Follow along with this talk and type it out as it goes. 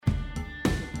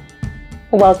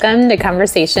Welcome to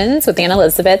Conversations with Anne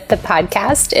Elizabeth, the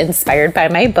podcast inspired by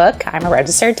my book, I'm a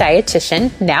Registered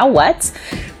Dietitian, Now What?,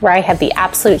 where I have the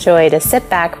absolute joy to sit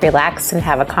back, relax, and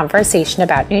have a conversation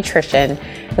about nutrition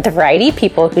with a variety of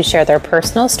people who share their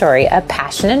personal story of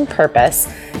passion and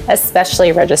purpose,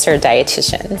 especially registered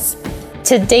dietitians.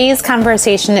 Today's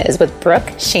conversation is with Brooke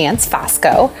Shantz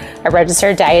Fosco, a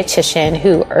registered dietitian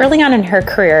who early on in her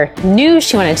career knew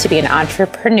she wanted to be an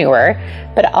entrepreneur,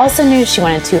 but also knew she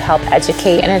wanted to help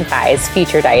educate and advise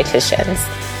future dietitians.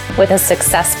 With a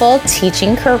successful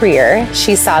teaching career,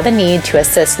 she saw the need to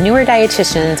assist newer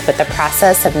dietitians with the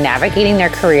process of navigating their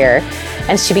career,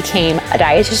 and she became a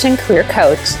dietitian career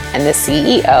coach and the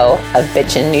CEO of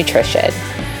Bitchin' Nutrition.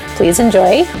 Please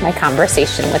enjoy my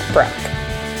conversation with Brooke.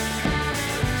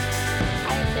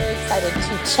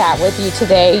 To chat with you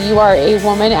today. You are a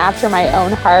woman after my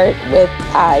own heart.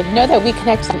 I know that we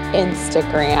connect on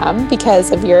Instagram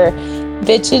because of your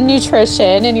Bitchin'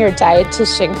 Nutrition and your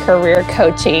dietitian career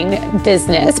coaching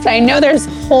business, but I know there's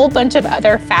a whole bunch of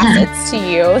other facets to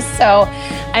you, so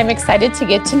I'm excited to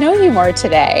get to know you more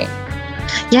today.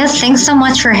 Yes, thanks so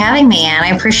much for having me, Anne.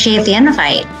 I appreciate the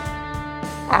invite.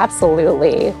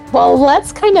 Absolutely. Well,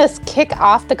 let's kind of kick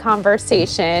off the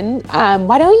conversation.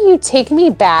 Why don't you take me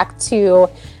back to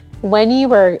when you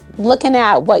were looking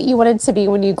at what you wanted to be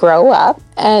when you grow up,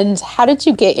 and how did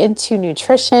you get into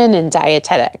nutrition and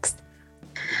dietetics?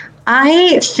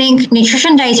 I think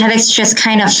nutrition dietetics just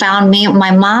kind of found me.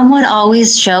 My mom would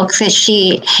always joke that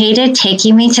she hated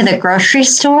taking me to the grocery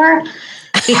store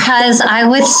because I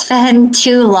would spend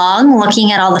too long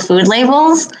looking at all the food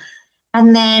labels.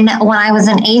 And then when I was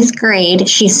in 8th grade,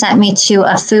 she sent me to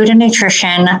a food and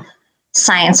nutrition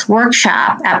science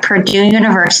workshop at Purdue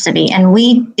University. And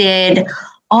we did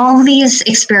all these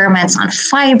experiments on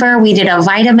fiber. We did a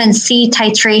vitamin C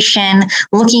titration,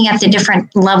 looking at the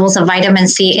different levels of vitamin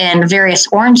C in various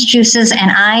orange juices.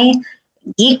 And I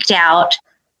geeked out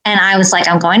and I was like,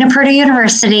 I'm going to Purdue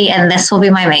University and this will be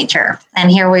my major. And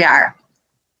here we are.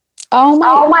 Oh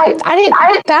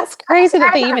my! That's crazy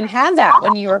that they even had that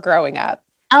when you were growing up.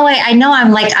 Oh, I know.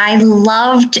 I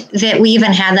loved that we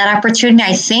even had that opportunity.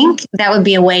 I think that would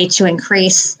be a way to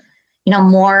increase,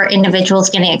 more individuals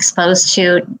getting exposed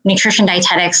to nutrition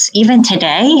dietetics even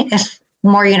today. If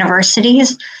more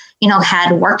universities,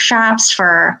 had workshops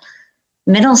for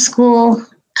middle school,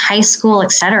 high school,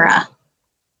 etc.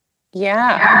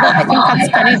 Yeah. Well, I think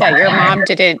that's funny that your mom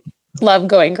didn't love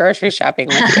going grocery shopping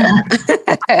with you.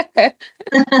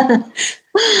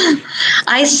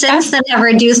 I since then have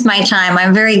reduced my time.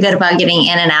 I'm very good about getting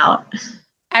in and out.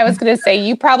 I was going to say,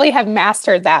 you probably have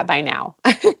mastered that by now.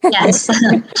 Yes.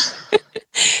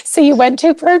 So you went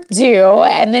to Purdue,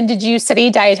 and then did you study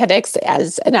dietetics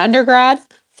as an undergrad?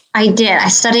 I did. I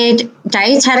studied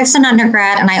dietetics in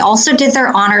undergrad, and I also did their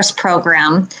honors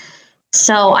program.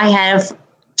 So I have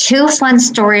two fun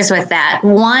stories with that.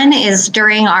 One is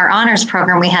during our honors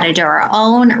program, we had to do our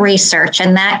own research,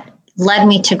 and that led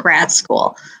me to grad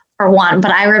school for one.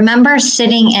 But I remember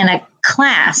sitting in a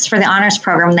class for the honors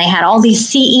program. They had all these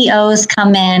CEOs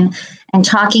come in and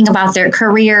talking about their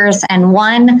careers. And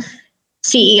one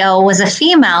CEO was a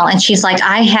female, and she's like,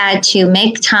 I had to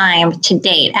make time to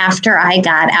date after I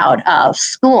got out of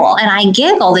school. And I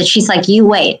giggled, and she's like, you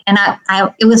wait. And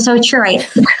I it was so true.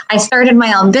 I started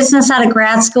my own business out of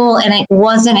grad school, and it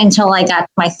wasn't until I got to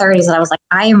my 30s that I was like,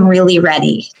 I am really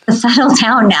ready to settle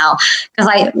down now, because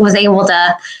I was able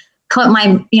to put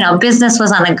my, business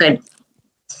was on a good,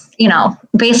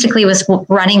 basically was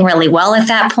running really well at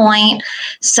that point.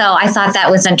 So I thought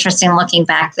that was interesting looking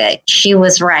back that she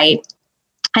was right.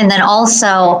 And then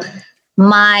also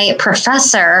my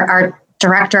professor, our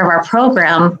director of our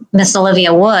program, Miss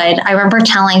Olivia Wood, I remember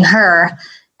telling her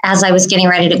as I was getting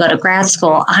ready to go to grad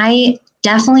school, I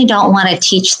definitely don't want to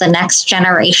teach the next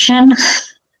generation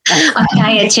of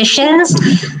dietitians.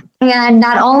 And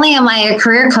not only am I a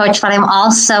career coach, but I'm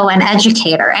also an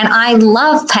educator. And I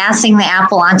love passing the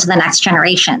apple on to the next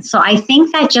generation. So I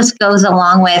think that just goes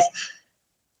along with,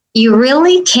 you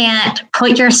really can't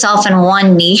put yourself in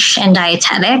one niche in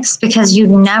dietetics because you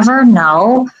never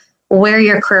know where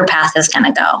your career path is going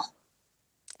to go.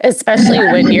 Especially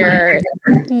when you're,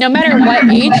 no matter what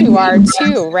age you are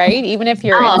too, right? Even if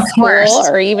you're in school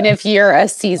or even if you're a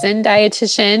seasoned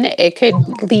dietitian, it could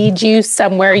lead you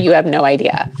somewhere you have no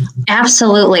idea.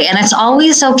 Absolutely. And it's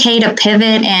always okay to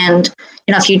pivot and,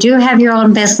 if you do have your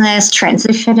own business,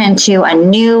 transition into a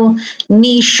new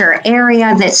niche or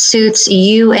area that suits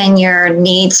you and your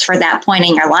needs for that point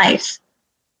in your life.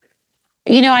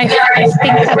 I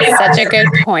think that's such a good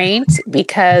point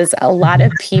because a lot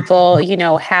of people,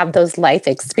 have those life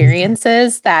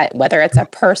experiences that whether it's a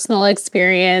personal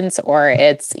experience or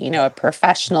it's, a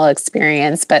professional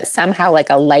experience, but somehow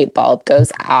like a light bulb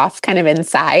goes off kind of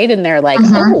inside and they're like,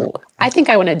 oh, I think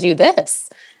I want to do this.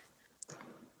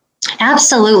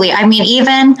 Absolutely. I mean,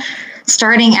 even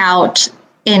starting out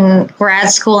in grad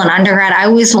school and undergrad, I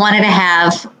always wanted to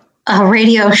have a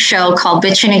radio show called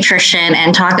Bitch and Nutrition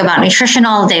and talk about nutrition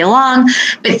all day long.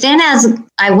 But then as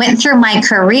I went through my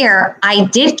career, I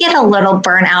did get a little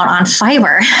burnout on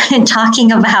Fiverr and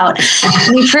talking about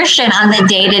nutrition on the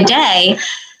day-to-day.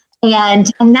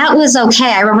 And that was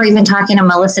okay. I remember even talking to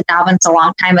Melissa Dobbins a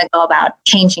long time ago about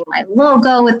changing my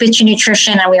logo with Bitch and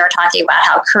Nutrition. And we were talking about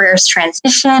how careers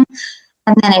transition.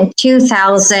 And then in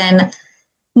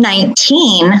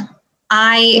 2019,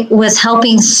 I was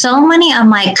helping so many of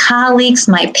my colleagues,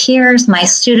 my peers, my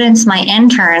students, my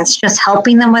interns, just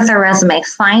helping them with their resume,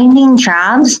 finding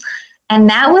jobs. And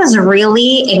that was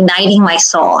really igniting my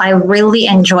soul. I really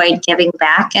enjoyed giving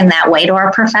back in that way to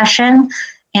our profession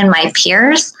and my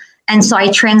peers. And so I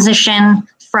transitioned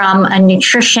from a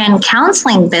nutrition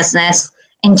counseling business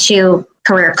into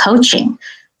career coaching.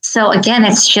 So again,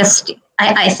 it's just,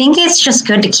 I think it's just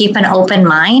good to keep an open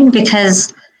mind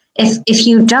because if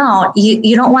you don't,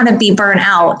 you don't want to be burnt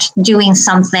out doing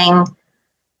something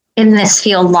in this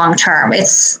field long term.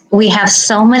 We have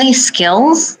so many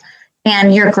skills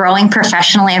and you're growing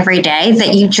professionally every day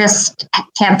that you just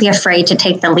can't be afraid to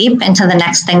take the leap into the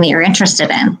next thing that you're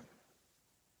interested in.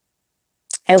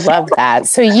 I love that.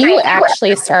 So you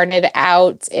actually started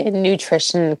out in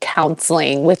nutrition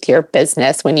counseling with your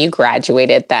business when you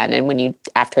graduated then and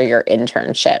after your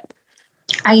internship.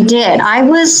 I did. I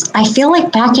feel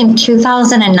like back in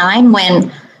 2009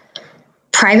 when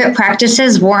private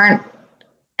practices weren't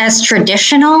as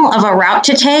traditional of a route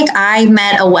to take, I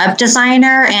met a web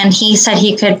designer and he said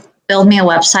he could build me a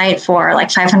website for like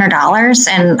 $500.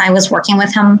 And I was working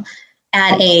with him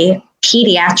at a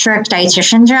pediatric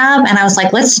dietitian job. And I was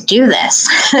like, let's do this.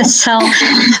 So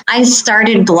I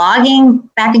started blogging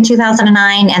back in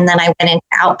 2009. And then I went into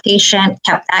outpatient,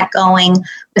 kept that going,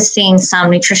 was seeing some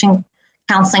nutrition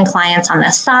counseling clients on the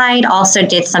side, also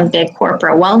did some big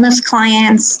corporate wellness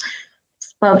clients,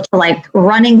 spoke to like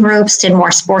running groups, did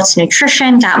more sports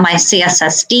nutrition, got my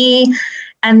CSSD.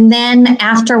 And then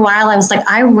after a while, I was like,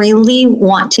 I really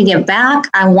want to give back.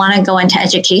 I want to go into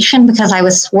education because I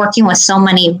was working with so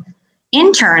many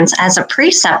interns as a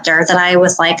preceptor that I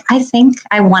was like, I think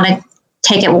I want to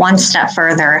take it one step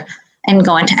further and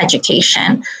go into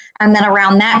education. And then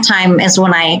around that time is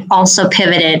when I also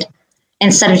pivoted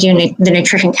instead of doing the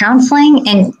nutrition counseling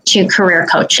into career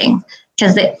coaching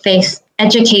because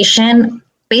education,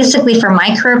 basically for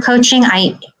my career coaching,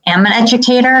 I am an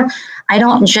educator. I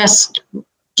don't just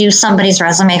do somebody's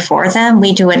resume for them.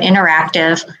 We do an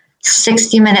interactive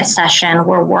 60-minute session.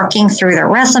 We're working through their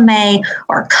resume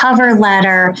or cover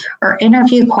letter or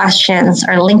interview questions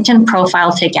or LinkedIn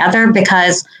profile together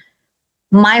because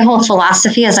my whole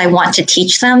philosophy is I want to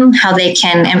teach them how they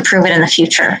can improve it in the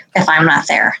future if I'm not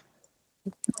there.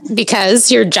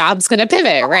 Because your job's going to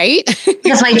pivot, right?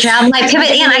 Because my job might pivot.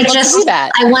 And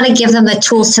I want to give them the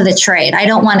tools to the trade. I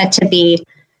don't want it to be,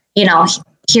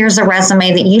 here's a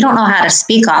resume that you don't know how to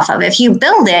speak off of. If you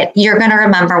build it, you're going to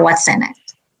remember what's in it.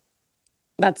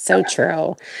 That's so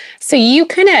true. So you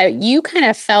kind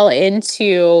of fell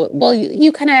into,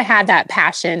 you kind of had that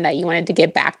passion that you wanted to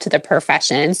give back to the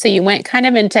profession. So you went kind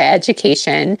of into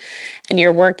education and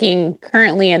you're working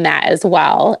currently in that as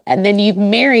well. And then you've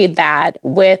married that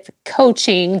with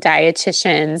coaching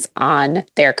dietitians on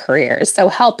their careers. So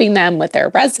helping them with their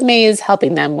resumes,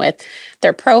 helping them with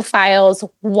their profiles.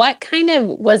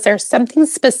 Was there something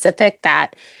specific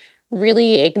that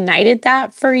really ignited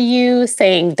that for you,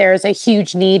 saying there's a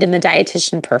huge need in the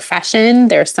dietitian profession?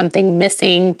 There's something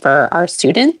missing for our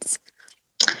students?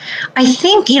 I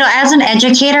think, as an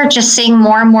educator, just seeing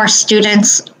more and more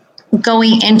students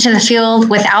going into the field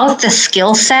without the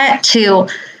skill set to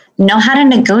know how to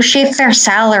negotiate their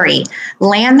salary,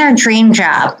 land their dream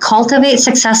job, cultivate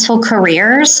successful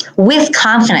careers with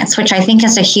confidence, which I think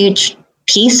is a huge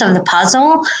piece of the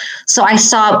puzzle. So I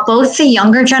saw both the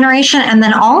younger generation and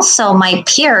then also my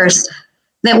peers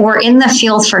that were in the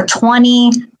field for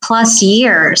 20 plus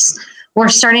years were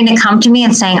starting to come to me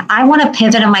and saying, I want to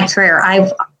pivot in my career.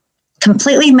 I've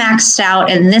completely maxed out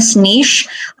in this niche.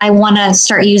 I want to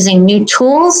start using new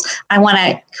tools. I want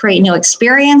to create new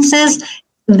experiences.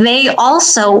 They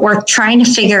also were trying to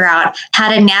figure out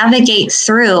how to navigate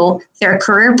through their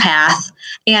career path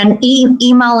and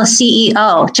email a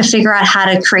CEO to figure out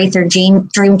how to create their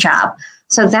dream job.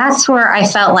 So that's where I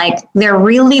felt like there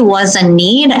really was a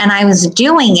need, and I was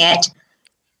doing it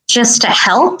just to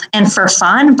help and for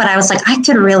fun. But I was like, I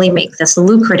could really make this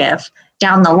lucrative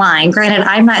down the line. Granted,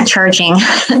 I'm not charging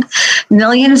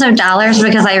millions of dollars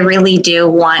because I really do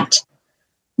want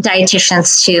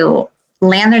dietitians to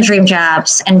land their dream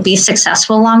jobs and be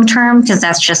successful long term, because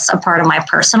that's just a part of my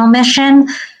personal mission.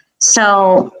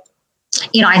 So,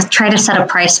 I try to set a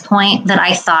price point that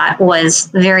I thought was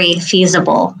very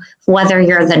feasible, whether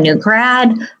you're the new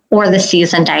grad or the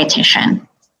seasoned dietitian.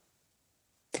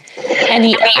 And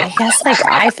I guess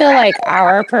I feel like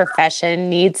our profession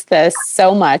needs this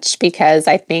so much, because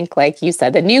I think, like you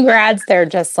said, the new grads, they're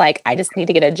just like, I just need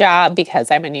to get a job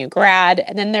because I'm a new grad.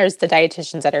 And then there's the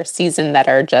dietitians that are seasoned that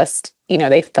are just,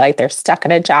 they feel like they're stuck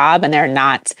in a job and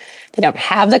they don't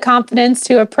have the confidence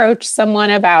to approach someone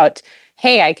about,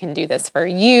 hey, I can do this for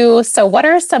you. So what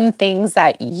are some things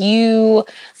that you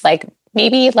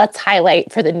maybe let's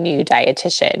highlight for the new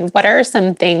dietitian? What are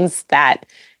some things that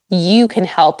you can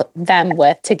help them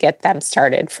with to get them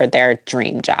started for their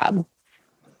dream job?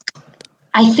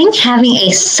 I think having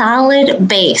a solid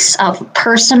base of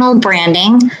personal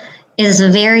branding is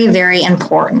very, very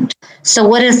important. So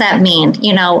what does that mean?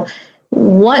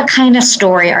 What kind of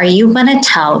story are you going to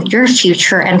tell your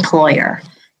future employer?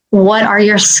 What are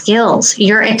your skills,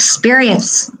 your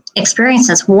experiences?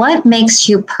 What makes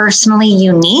you personally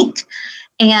unique?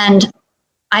 And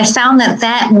I found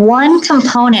that one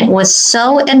component was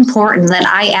so important that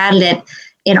I added it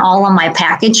in all of my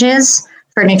packages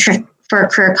for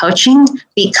career coaching,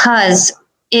 because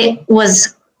it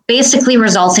was basically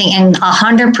resulting in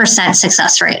 100%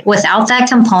 success rate. Without that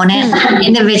component,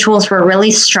 individuals were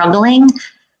really struggling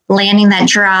landing that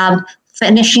job,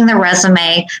 finishing the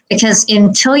resume, because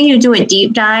until you do a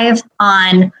deep dive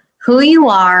on who you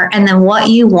are and then what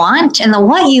you want, and the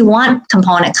what you want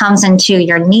component comes into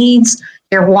your needs,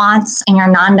 your wants, and your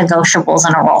non-negotiables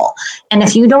in a role. And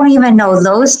if you don't even know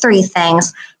those three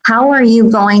things, how are you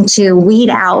going to weed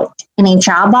out any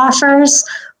job offers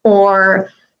or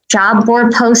job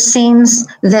board postings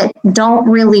that don't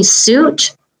really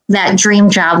suit that dream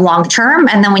job long-term?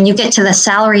 And then when you get to the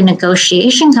salary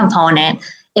negotiation component,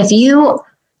 if you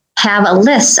have a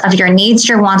list of your needs,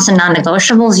 your wants, and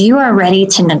non-negotiables, you are ready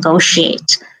to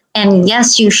negotiate. And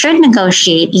yes, you should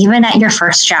negotiate even at your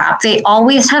first job. They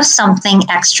always have something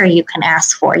extra you can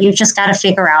ask for. You just got to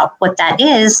figure out what that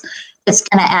is that's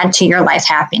going to add to your life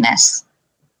happiness.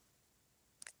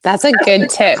 That's a good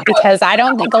tip, because I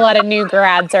don't think a lot of new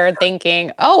grads are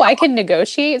thinking, oh, I can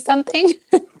negotiate something.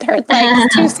 They're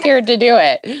too scared to do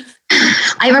it.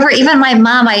 I remember even my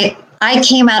mom, I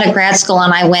came out of grad school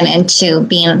and I went into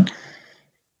being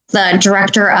the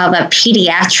director of a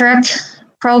pediatric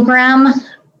program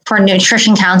for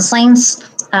nutrition counseling.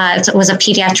 It was a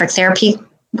pediatric therapy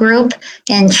group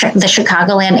in the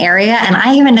Chicagoland area. And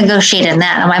I even negotiated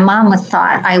that. And my mom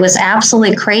thought I was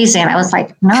absolutely crazy. And I was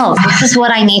like, no, this is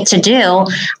what I need to do.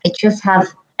 I just have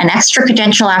an extra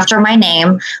credential after my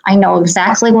name. I know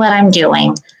exactly what I'm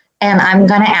doing. And I'm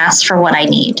going to ask for what I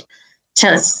need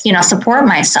to, support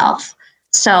myself.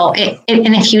 So, and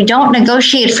if you don't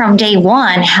negotiate from day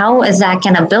one, how is that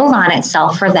going to build on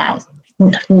itself for that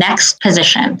next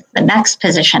position, the next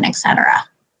position, et cetera?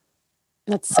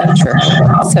 That's so true.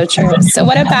 So true. So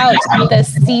what about the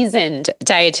seasoned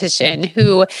dietitian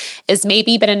who has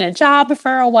maybe been in a job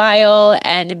for a while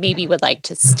and maybe would like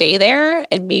to stay there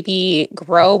and maybe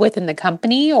grow within the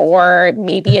company, or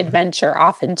maybe adventure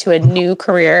off into a new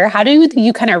career? How do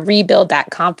you kind of rebuild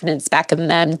that confidence back in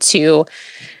them to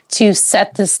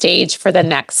set the stage for the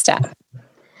next step?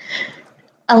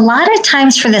 A lot of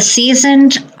times for the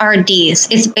seasoned RDs,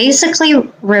 it's basically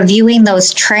reviewing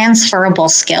those transferable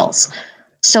skills.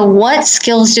 So what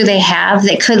skills do they have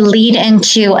that could lead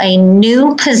into a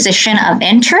new position of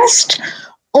interest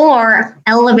or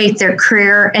elevate their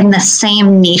career in the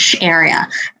same niche area?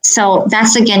 So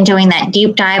that's, again, doing that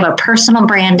deep dive of personal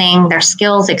branding, their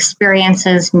skills,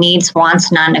 experiences, needs,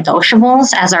 wants,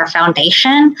 non-negotiables as our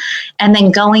foundation, and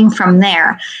then going from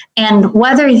there. And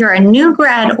whether you're a new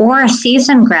grad or a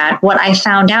seasoned grad, what I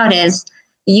found out is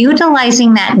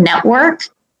utilizing that network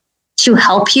to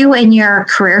help you in your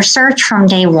career search from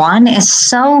day one is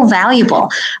so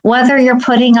valuable. Whether you're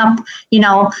putting up,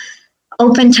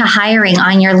 open to hiring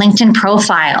on your LinkedIn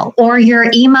profile, or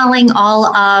you're emailing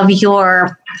all of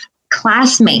your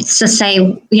classmates to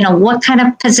say, what kind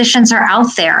of positions are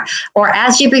out there. Or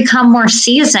as you become more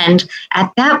seasoned,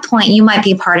 at that point, you might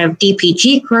be part of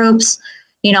DPG groups,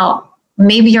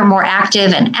 maybe you're more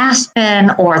active in Aspen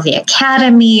or the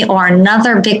Academy or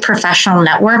another big professional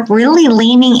network, really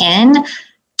leaning in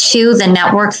to the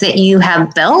network that you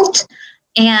have built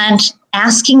and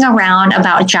asking around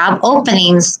about job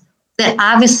openings that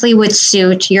obviously would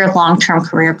suit your long-term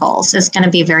career goals is going to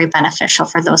be very beneficial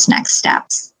for those next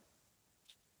steps.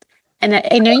 And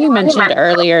I know you mentioned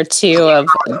earlier too of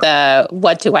the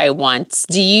what do I want?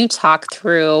 Do you talk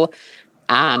through,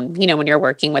 when you're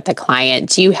working with a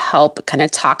client, do you help kind of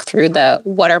talk through the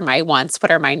what are my wants, what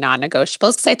are my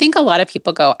non-negotiables? Because I think a lot of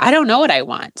people go, I don't know what I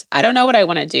want. I don't know what I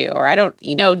want to do. Or I don't,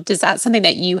 does that something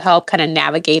that you help kind of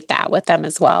navigate that with them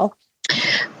as well?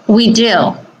 We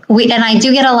do. And I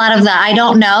do get a lot of the I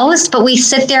don't knows, but we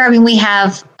sit there. I mean, we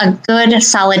have a good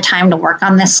solid time to work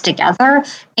on this together.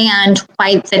 And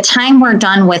by the time we're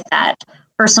done with that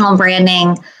personal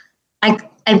branding,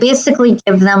 I basically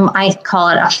give them, I call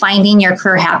it a Finding Your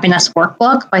Career Happiness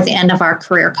workbook by the end of our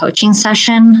career coaching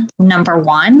session, number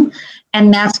 1.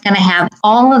 And that's going to have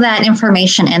all of that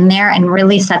information in there and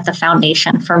really set the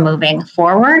foundation for moving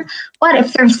forward. But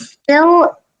if they're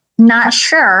still not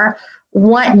sure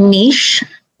what niche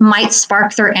might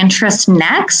spark their interest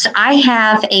next, I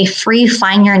have a free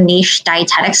Find Your Niche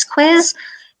dietetics quiz,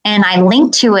 and I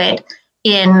link to it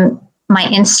in my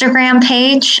Instagram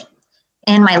page,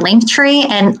 in my link tree.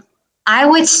 And I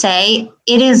would say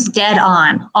it is dead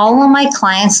on. All of my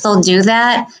clients, they'll do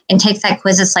that and take that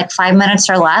quiz. It's like 5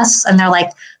 minutes or less. And they're like,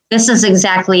 this is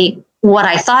exactly what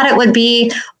I thought it would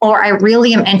be, or I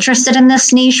really am interested in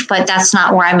this niche, but that's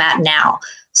not where I'm at now.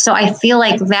 So I feel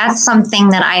like that's something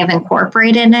that I have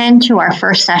incorporated into our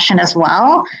first session as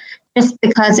well, just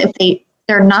because if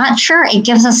they're not sure, it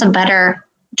gives us a better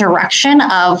direction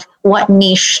of what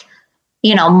niche,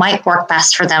 might work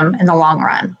best for them in the long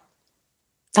run.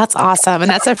 That's awesome. And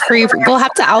that's a free,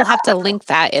 I'll have to link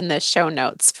that in the show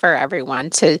notes for everyone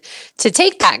to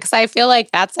take that. Cause I feel like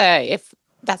that's a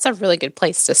really good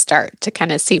place to start to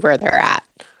kind of see where they're at.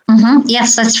 Mm-hmm.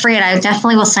 Yes, that's free. And I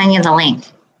definitely will send you the link.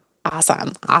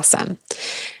 Awesome.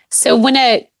 So when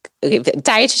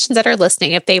dietitians that are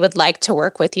listening, if they would like to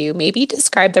work with you, maybe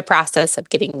describe the process of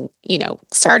getting,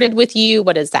 started with you.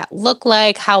 What does that look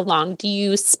like? How long do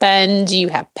you spend? Do you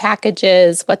have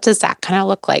packages? What does that kind of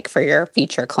look like for your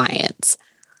future clients?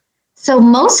 So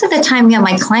most of the time,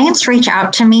 my clients reach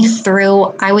out to me through,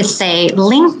 I would say,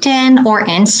 LinkedIn or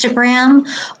Instagram,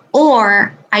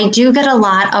 or I do get a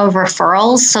lot of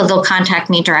referrals, so they'll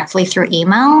contact me directly through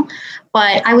email.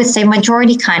 But I would say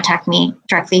majority contact me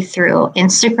directly through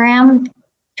Instagram,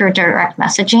 through direct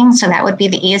messaging. So that would be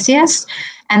the easiest.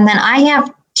 And then I have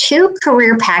 2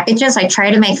 career packages. I try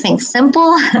to make things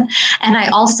simple. And I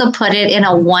also put it in a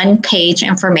 1-page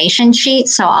information sheet.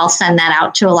 So I'll send that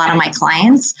out to a lot of my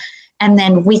clients. And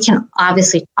then we can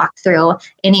obviously talk through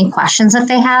any questions that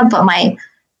they have. But my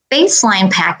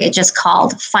baseline package is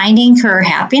called Finding Career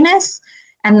Happiness.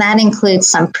 And that includes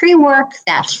some pre-work,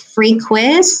 that free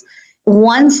quiz,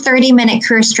 1 30-minute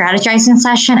career strategizing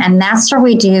session, and that's where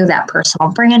we do that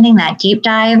personal branding, that deep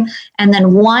dive, and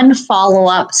then 1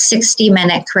 follow-up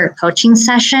 60-minute career coaching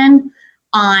session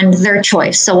on their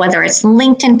choice. So whether it's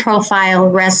LinkedIn profile,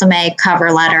 resume,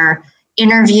 cover letter,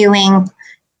 interviewing,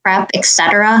 prep,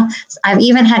 etc. I've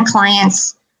even had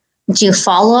clients do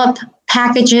follow-up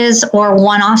packages or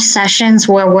one-off sessions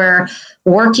where we're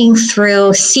working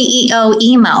through CEO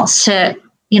emails to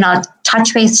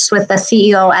touch base with the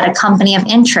CEO at a company of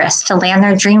interest to land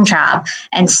their dream job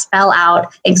and spell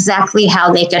out exactly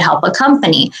how they could help a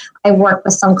company. I work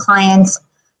with some clients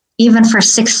even for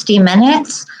 60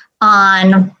 minutes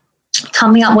on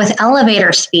coming up with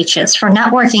elevator speeches for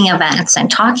networking events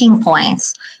and talking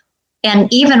points.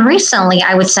 And even recently,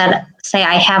 I would say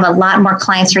I have a lot more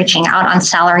clients reaching out on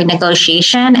salary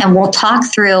negotiation, and we'll talk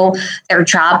through their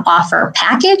job offer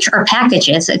package or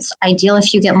packages. It's ideal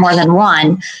if you get more than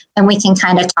one, and we can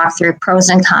kind of talk through pros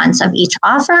and cons of each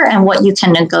offer and what you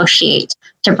can negotiate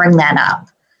to bring that up.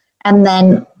 And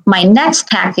then my next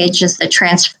package is the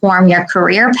Transform Your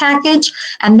Career package,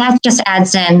 and that just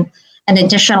adds in an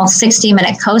additional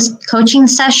 60-minute coaching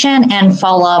session and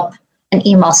follow-up and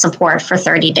email support for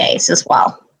 30 days as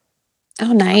well.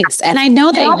 Oh, nice. And I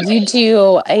know that you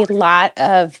do a lot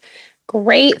of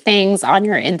great things on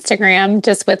your Instagram,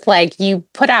 just with you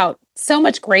put out so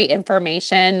much great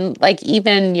information,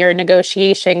 even your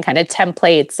negotiation kind of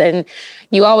templates, and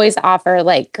you always offer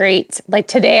great,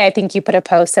 today, I think you put a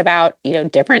post about,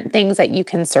 different things that you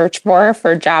can search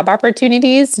for job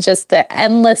opportunities, just the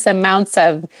endless amounts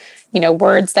of,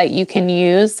 words that you can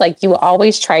use. You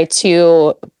always try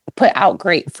to put out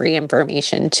great free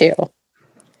information too.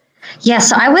 Yeah,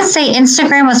 so I would say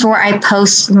Instagram is where I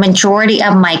post majority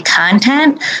of my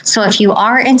content. So if you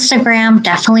are Instagram,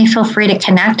 definitely feel free to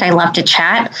connect. I love to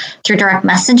chat through direct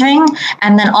messaging.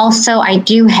 And then also I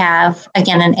do have,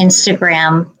 again, an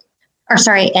Instagram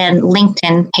and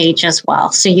LinkedIn page as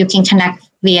well. So you can connect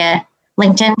via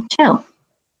LinkedIn too.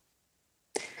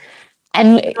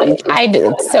 And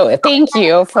so thank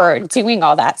you for doing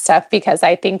all that stuff, because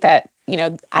I think that,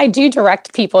 I do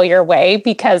direct people your way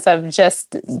because of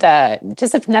just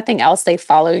if nothing else, they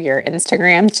follow your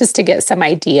Instagram just to get some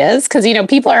ideas. Cause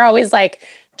people are always like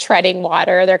treading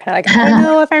water. They're kind of like, I don't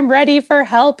know if I'm ready for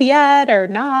help yet or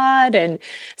not. And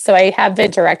so I have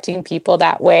been directing people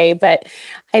that way, but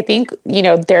I think,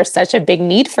 there's such a big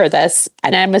need for this.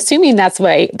 And I'm assuming that's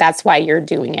why you're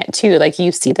doing it too. Like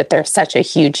you see that there's such a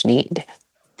huge need.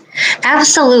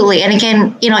 Absolutely. And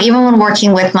again, even when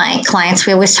working with my clients,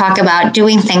 we always talk about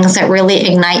doing things that really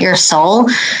ignite your soul.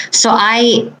 So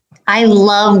I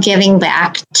love giving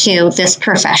back to this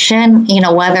profession,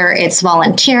 whether it's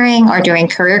volunteering or doing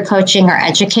career coaching or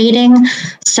educating.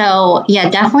 So yeah,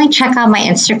 definitely check out my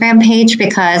Instagram page,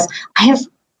 because I have,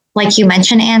 like you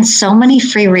mentioned, Anne, so many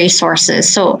free resources.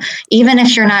 So even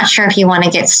if you're not sure if you want to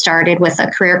get started with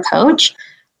a career coach,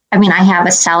 I have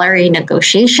a salary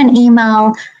negotiation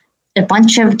email, a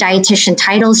bunch of dietitian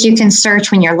titles you can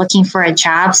search when you're looking for a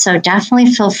job. So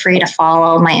definitely feel free to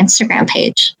follow my Instagram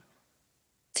page.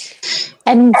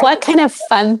 And what kind of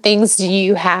fun things do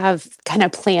you have kind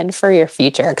of planned for your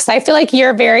future? Because I feel like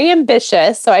you're very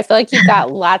ambitious. So I feel like you've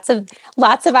got lots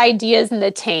of ideas in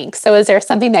the tank. So is there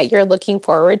something that you're looking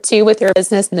forward to with your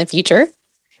business in the future?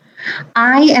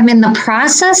 I am in the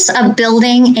process of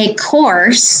building a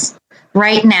course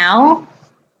right now.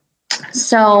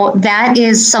 So that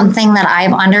is something that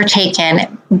I've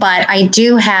undertaken, but I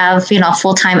do have, a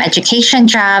full-time education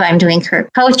job. I'm doing career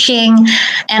coaching,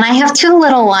 and I have two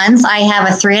little ones. I have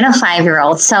a 3 and a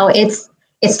 5-year-old. So it's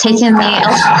taken me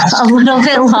a little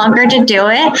bit longer to do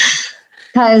it,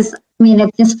 because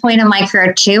at this point in my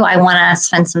career too, I want to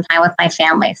spend some time with my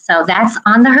family. So that's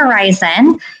on the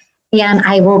horizon, and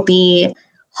I will be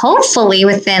hopefully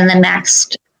within the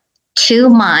next 2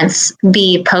 months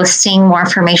be posting more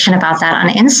information about that on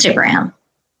Instagram.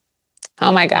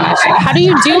 Oh my gosh. How do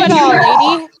you do it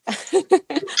all, lady?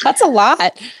 That's a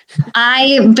lot.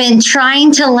 I've been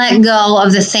trying to let go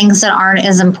of the things that aren't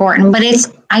as important, but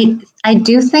I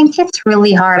do think it's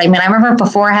really hard. I remember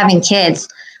before having kids,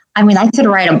 I could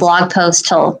write a blog post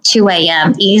till 2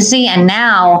 a.m. easy. And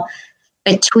now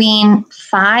between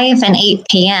 5 and 8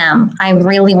 p.m., I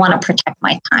really want to protect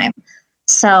my time.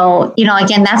 So,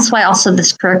 again, that's why also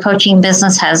this career coaching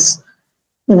business has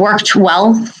worked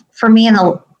well for me in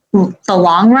the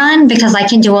long run, because I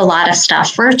can do a lot of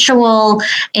stuff virtual,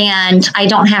 and I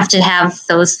don't have to have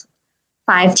those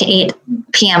 5 to 8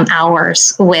 p.m.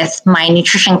 hours with my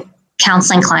nutrition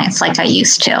counseling clients like I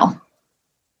used to.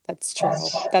 That's true.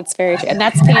 That's very true. And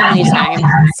that's family time.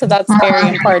 So that's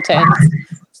very important.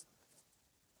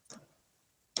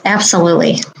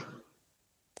 Absolutely.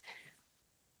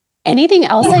 Anything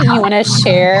else that you want to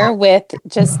share with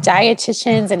just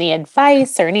dietitians, any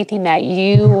advice or anything that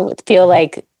you feel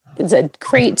like is a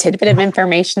great tidbit of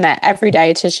information that every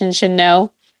dietitian should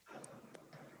know?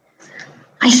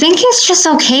 I think it's just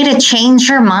okay to change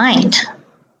your mind.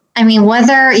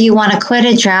 Whether you want to quit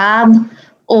a job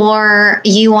or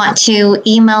you want to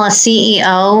email a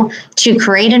CEO to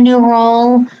create a new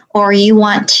role, or you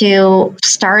want to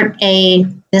start a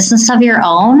business of your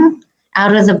own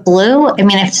out of the blue. If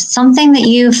it's something that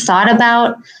you've thought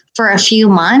about for a few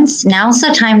months, now's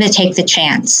the time to take the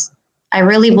chance. I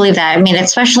really believe that.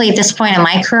 Especially at this point in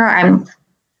my career, I'm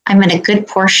in a good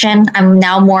portion. I'm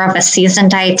now more of a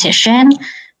seasoned dietitian,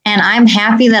 and I'm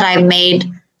happy that I made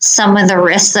some of the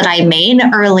risks that I made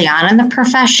early on in the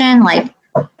profession, like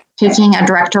taking a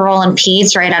director role in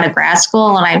peds right out of grad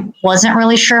school, and I wasn't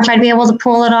really sure if I'd be able to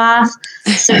pull it off.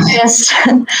 So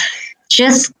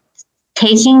just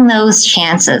taking those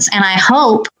chances. And I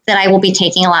hope that I will be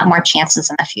taking a lot more chances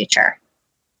in the future.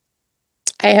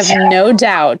 I have no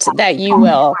doubt that you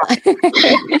will.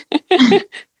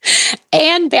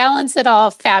 And balance it all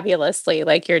fabulously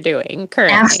like you're doing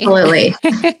currently. Absolutely.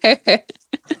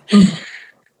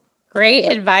 Great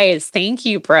advice. Thank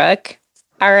you, Brooke.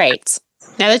 All right.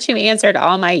 Now that you've answered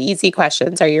all my easy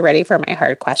questions, are you ready for my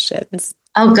hard questions?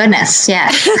 Oh, goodness.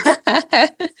 Yes.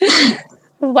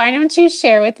 Why don't you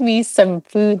share with me some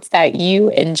foods that you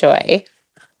enjoy?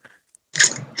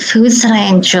 Foods that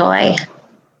I enjoy.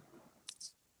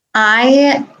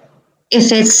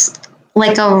 If it's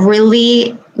like a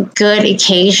really good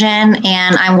occasion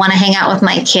and I want to hang out with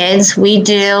my kids, we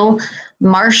do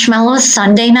marshmallow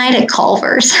Sunday night at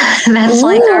Culver's. That's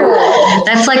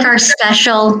like our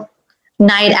special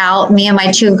night out. Me and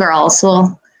my two girls.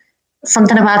 Well,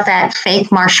 something about that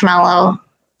fake marshmallow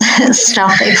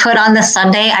stuff they put on the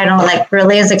Sunday, I don't know,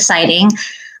 really is exciting.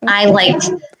 I like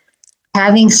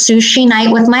having sushi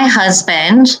night with my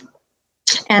husband,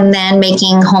 and then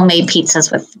making homemade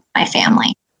pizzas with my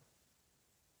family.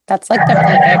 That's like the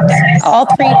perfect, all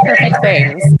three perfect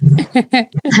things.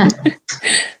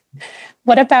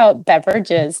 What about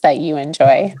beverages that you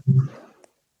enjoy?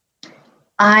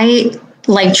 I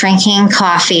like drinking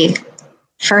coffee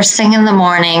first thing in the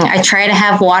morning. I try to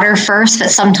have water first, but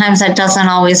sometimes that doesn't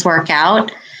always work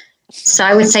out. So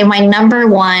I would say my number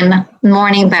one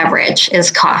morning beverage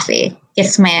is coffee.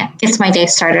 Gets my day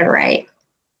started right.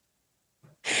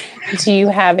 Do you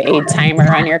have a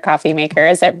timer on your coffee maker?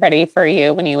 Is it ready for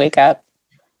you when you wake up?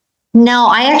 No,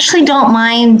 I actually don't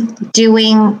mind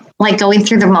going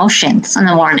through the motions in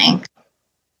the morning.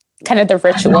 Kind of the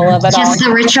ritual of it all. Just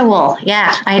the ritual.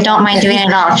 Yeah, I don't mind doing it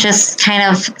at all. It just kind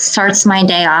of starts my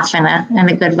day off in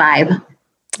a good vibe.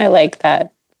 I like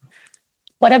that.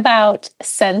 What about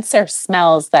scents or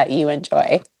smells that you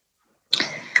enjoy?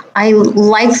 I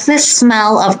like the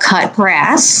smell of cut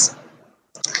grass.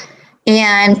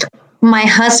 And my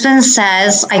husband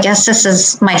says, I guess this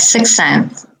is my sixth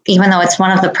sense, even though it's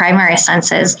one of the primary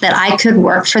senses, that I could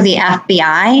work for the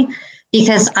FBI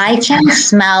because I can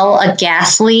smell a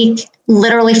gas leak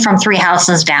literally from 3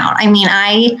 houses down. I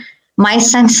mean, my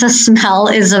sense of smell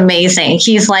is amazing.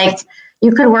 He's like,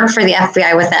 you could work for the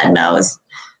FBI with that nose.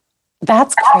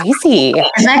 That's crazy.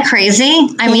 Isn't that crazy?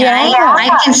 I mean, yeah.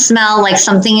 I can smell like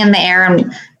something in the air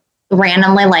and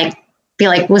randomly be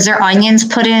like, was there onions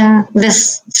put in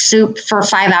this soup for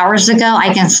 5 hours ago?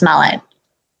 I can smell it.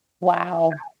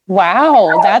 Wow.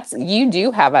 You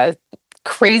do have a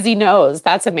crazy nose.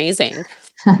 That's amazing.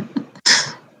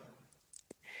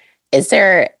 Is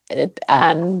there,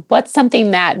 what's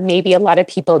something that maybe a lot of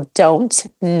people don't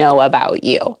know about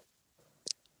you?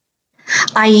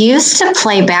 I used to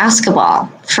play basketball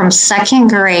from 2nd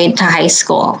grade to high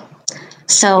school.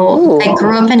 So I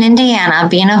grew up in Indiana,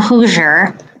 being a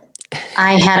Hoosier.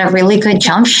 I had a really good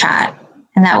jump shot.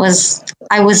 And I was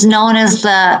known as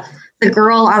the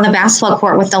girl on the basketball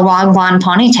court with the long blonde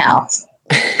ponytails.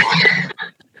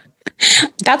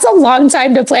 That's a long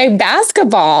time to play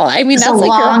basketball. I mean, that's like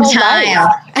your whole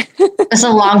life. It's a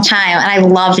long time, and I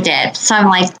loved it. So I'm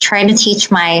like trying to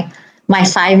teach my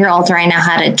 5-year-old right now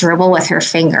how to dribble with her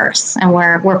fingers, and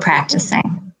we're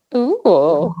practicing.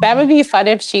 Ooh, that would be fun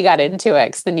if she got into it,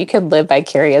 because then you could live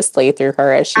vicariously through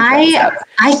her as she grows up.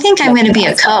 I think I'm going to be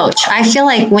a coach. I feel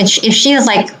like if she is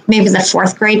like maybe the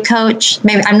 4th grade coach,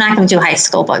 maybe I'm not going to do high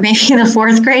school, but maybe the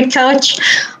 4th grade coach,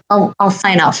 I'll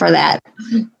sign up for that.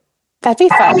 That'd be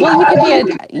fun. Well, you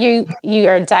could be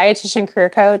you're a dietitian career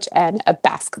coach and a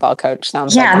basketball coach.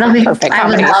 Sounds like a perfect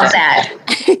combination. I would love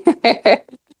that.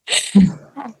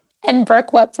 And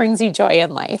Brooke, what brings you joy in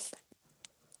life?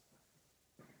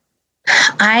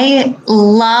 I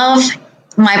love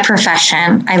my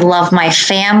profession. I love my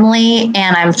family,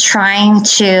 and I'm trying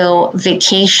to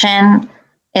vacation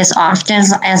as often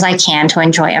as I can to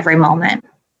enjoy every moment.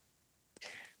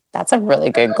 That's a really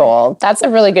good goal. That's a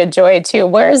really good joy too.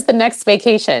 Where is the next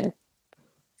vacation?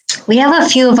 We have a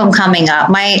few of them coming up.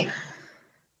 My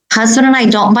husband and I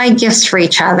don't buy gifts for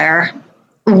each other.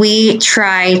 We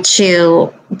try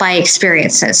to buy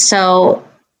experiences. So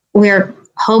we're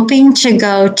hoping to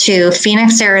go to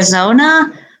Phoenix, Arizona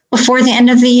before the end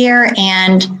of the year,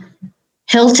 and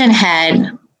Hilton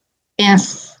Head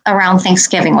around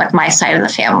Thanksgiving with my side of the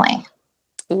family.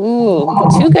 Ooh,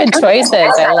 2 good choices.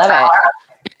 I love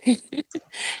it.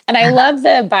 And I love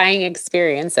the buying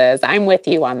experiences. I'm with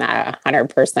you on that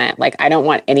 100%. Like, I don't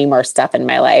want any more stuff in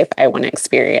my life. I want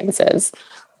experiences.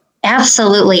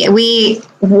 Absolutely.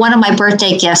 One of my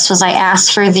birthday gifts was I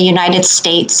asked for the United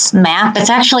States map.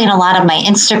 It's actually in a lot of my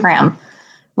Instagram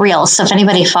reels. So if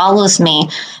anybody follows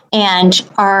me, and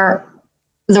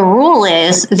the rule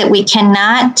is that we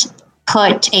cannot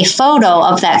put a photo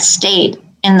of that state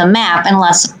in the map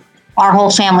unless our whole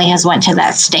family has went to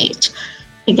that state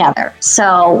together.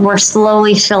 So we're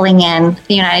slowly filling in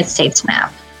the United States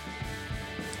map.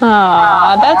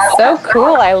 Oh, that's so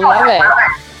cool. I love it.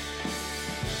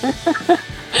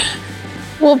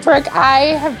 Well, Brooke,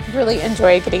 I have really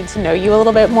enjoyed getting to know you a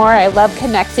little bit more. I love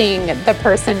connecting the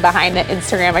person behind the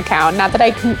Instagram account. Not that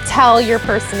I can tell your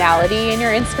personality in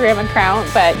your Instagram account,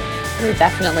 but you're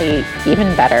definitely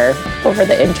even better over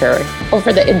the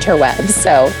interwebs.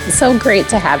 So great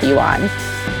to have you on.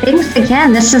 Thanks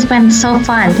again. This has been so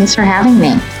fun. Thanks for having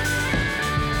me.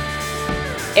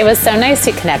 It was so nice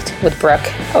to connect with Brooke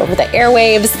over the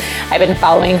airwaves. I've been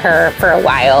following her for a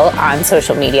while on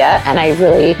social media, and I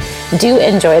really do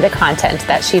enjoy the content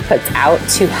that she puts out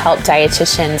to help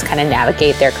dietitians kind of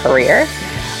navigate their career.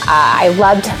 I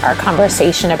loved our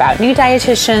conversation about new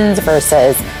dietitians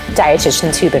versus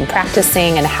dietitians who've been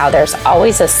practicing and how there's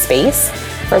always a space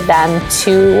for them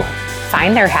to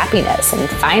find their happiness and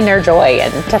find their joy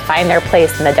and to find their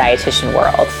place in the dietitian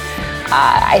world.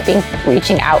 I think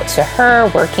reaching out to her,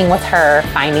 working with her,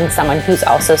 finding someone who's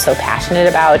also so passionate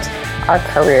about our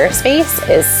career space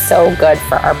is so good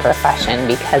for our profession,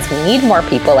 because we need more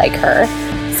people like her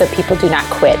so people do not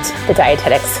quit the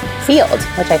dietetics field,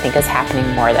 which I think is happening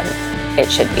more than it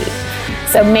should be.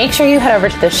 So make sure you head over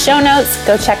to the show notes,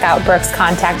 go check out Brooke's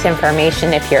contact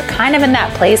information if you're kind of in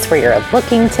that place where you're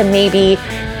looking to maybe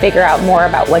figure out more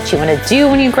about what you want to do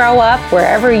when you grow up,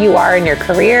 wherever you are in your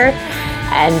career.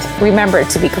 And remember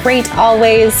to be great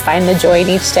always, find the joy in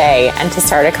each day, and to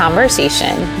start a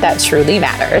conversation that truly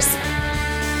matters.